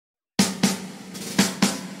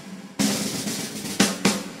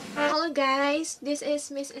guys, this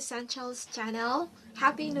is Miss Essential's channel.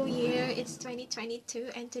 Happy New Year! It's 2022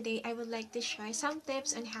 and today I would like to share some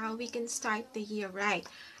tips on how we can start the year right.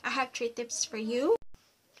 I have 3 tips for you.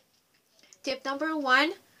 Tip number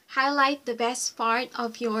 1, highlight the best part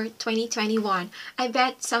of your 2021. I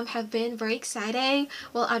bet some have been very exciting,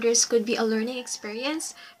 while others could be a learning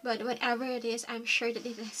experience. But whatever it is, I'm sure that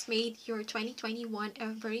it has made your 2021 a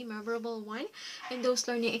very memorable one. And those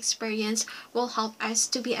learning experience will help us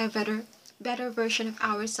to be a better version of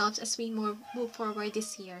ourselves as we move forward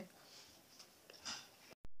this year.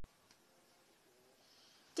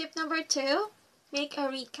 Tip number 2, make a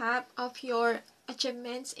recap of your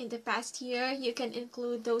achievements in the past year. You can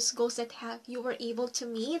include those goals that you were able to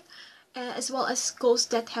meet, as well as goals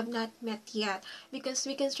that have not met yet, because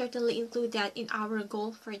we can certainly include that in our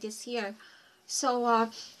goal for this year. So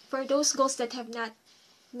for those goals that have not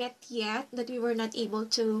met yet, that we were not able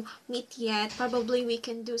to meet yet, probably we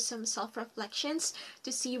can do some self-reflections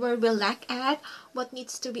to see where we lack at, what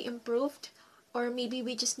needs to be improved, or maybe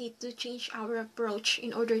we just need to change our approach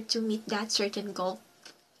in order to meet that certain goal.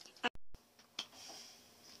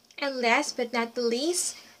 And last but not the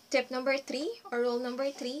least, tip number 3 or rule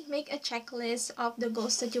number 3, make a checklist of the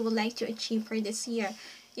goals that you would like to achieve for this year.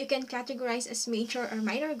 You can categorize as major or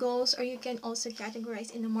minor goals, or you can also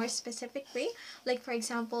categorize in a more specific way, like for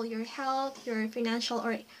example your health, your financial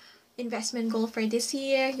or investment goal for this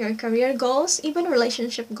year, your career goals, even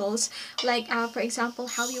relationship goals, like for example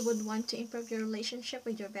how you would want to improve your relationship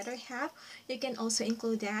with your better half. You can also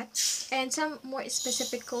include that, and some more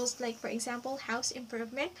specific goals, like for example house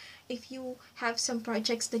improvement. If you have some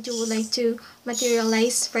projects that you would like to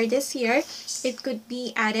materialize for this year, it could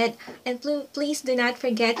be added. And please do not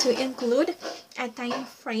forget to include a time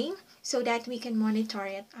frame so that we can monitor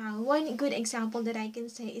it. One good example that I can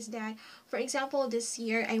say is that, for example, this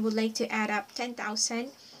year I would like to add up 10,000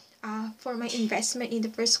 for my investment in the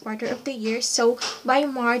first quarter of the year. So by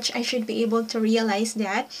March, I should be able to realize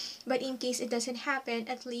that. But in case it doesn't happen,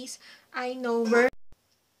 at least I know where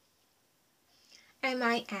am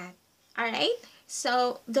I at. Alright?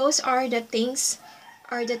 So those are the things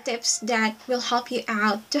or the tips that will help you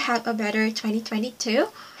out to have a better 2022.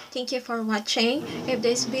 Thank you for watching. If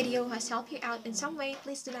this video has helped you out in some way,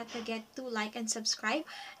 please do not forget to like and subscribe.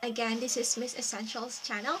 Again, this is Miss Essential's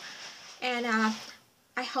channel, and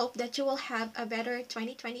I hope that you will have a better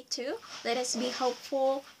 2022. Let us be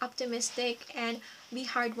hopeful, optimistic, and be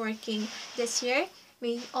hardworking this year.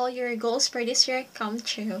 May all your goals for this year come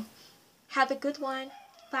true. Have a good one.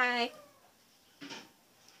 Bye.